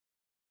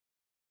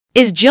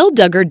Is Jill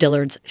Duggar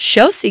Dillard's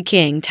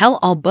show-seeking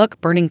tell-all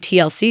book burning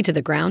TLC to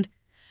the ground?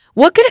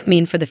 What could it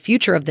mean for the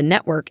future of the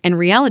network and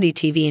reality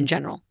TV in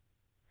general?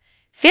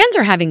 Fans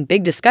are having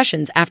big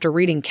discussions after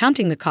reading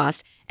Counting the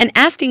Cost and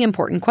asking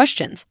important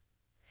questions.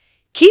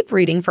 Keep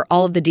reading for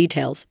all of the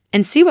details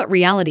and see what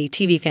reality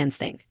TV fans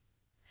think.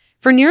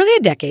 For nearly a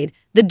decade,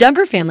 the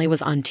Duggar family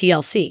was on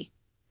TLC.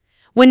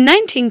 When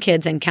 19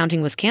 Kids and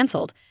Counting was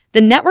canceled,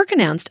 the network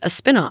announced a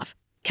spin-off,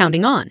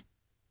 Counting On.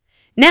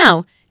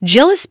 Now,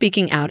 Jill is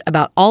speaking out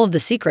about all of the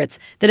secrets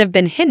that have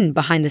been hidden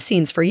behind the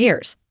scenes for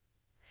years.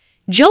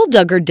 Jill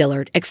Duggar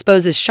Dillard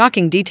exposes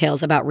shocking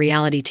details about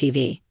reality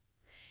TV.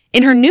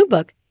 In her new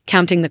book,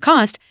 Counting the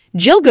Cost,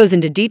 Jill goes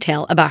into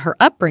detail about her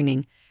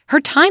upbringing, her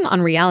time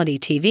on reality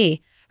TV,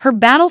 her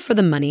battle for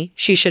the money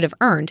she should have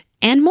earned,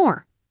 and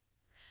more.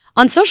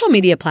 On social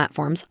media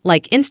platforms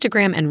like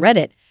Instagram and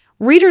Reddit,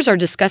 readers are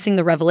discussing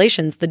the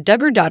revelations the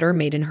Duggar daughter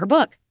made in her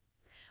book.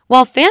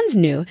 While fans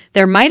knew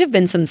there might have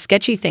been some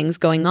sketchy things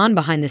going on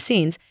behind the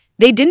scenes,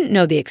 they didn't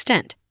know the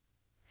extent.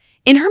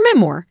 In her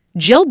memoir,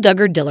 Jill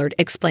Duggar Dillard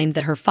explained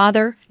that her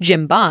father,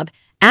 Jim Bob,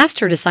 asked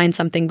her to sign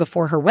something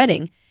before her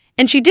wedding,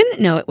 and she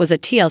didn't know it was a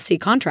TLC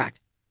contract.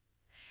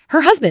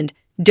 Her husband,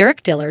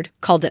 Derek Dillard,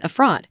 called it a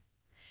fraud.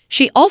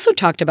 She also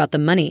talked about the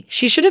money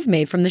she should have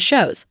made from the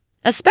shows,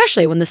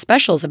 especially when the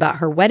specials about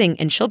her wedding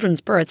and children's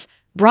births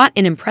brought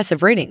in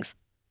impressive ratings.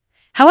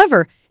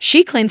 However,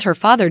 she claims her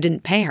father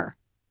didn't pay her.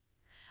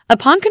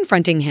 Upon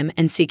confronting him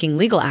and seeking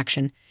legal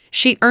action,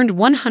 she earned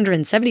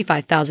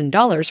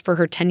 $175,000 for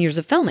her 10 years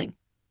of filming.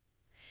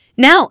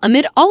 Now,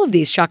 amid all of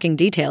these shocking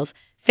details,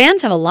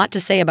 fans have a lot to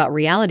say about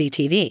reality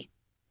TV.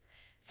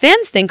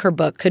 Fans think her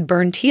book could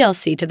burn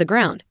TLC to the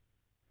ground.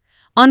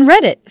 On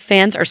Reddit,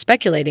 fans are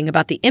speculating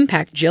about the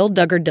impact Jill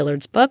Duggar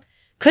Dillard's book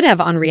could have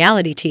on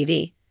reality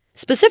TV,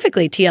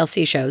 specifically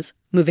TLC shows,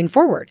 moving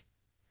forward.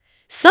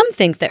 Some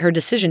think that her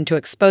decision to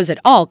expose it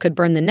all could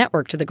burn the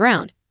network to the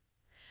ground.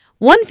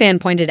 One fan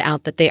pointed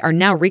out that they are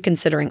now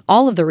reconsidering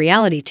all of the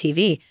reality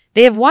TV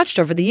they have watched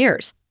over the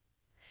years.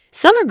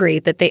 Some agree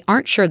that they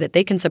aren't sure that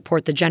they can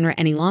support the genre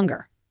any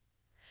longer.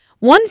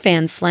 One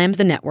fan slammed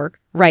the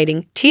network,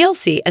 writing,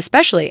 "TLC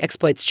especially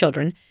exploits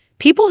children,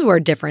 people who are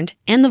different,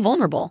 and the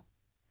vulnerable.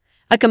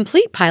 A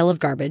complete pile of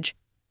garbage."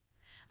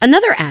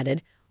 Another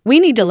added, "We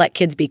need to let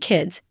kids be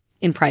kids,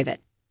 in private."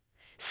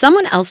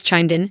 Someone else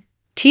chimed in,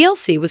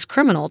 "TLC was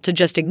criminal to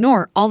just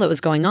ignore all that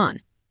was going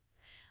on."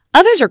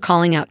 Others are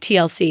calling out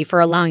TLC for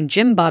allowing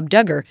Jim Bob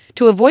Duggar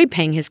to avoid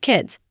paying his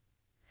kids.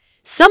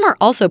 Some are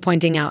also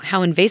pointing out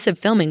how invasive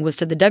filming was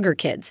to the Duggar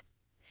kids.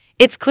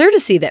 It's clear to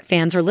see that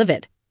fans are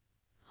livid.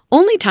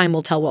 Only time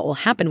will tell what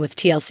will happen with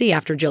TLC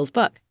after Jill's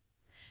book.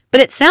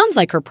 But it sounds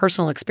like her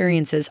personal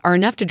experiences are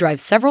enough to drive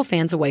several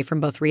fans away from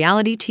both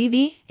reality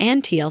TV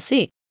and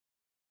TLC.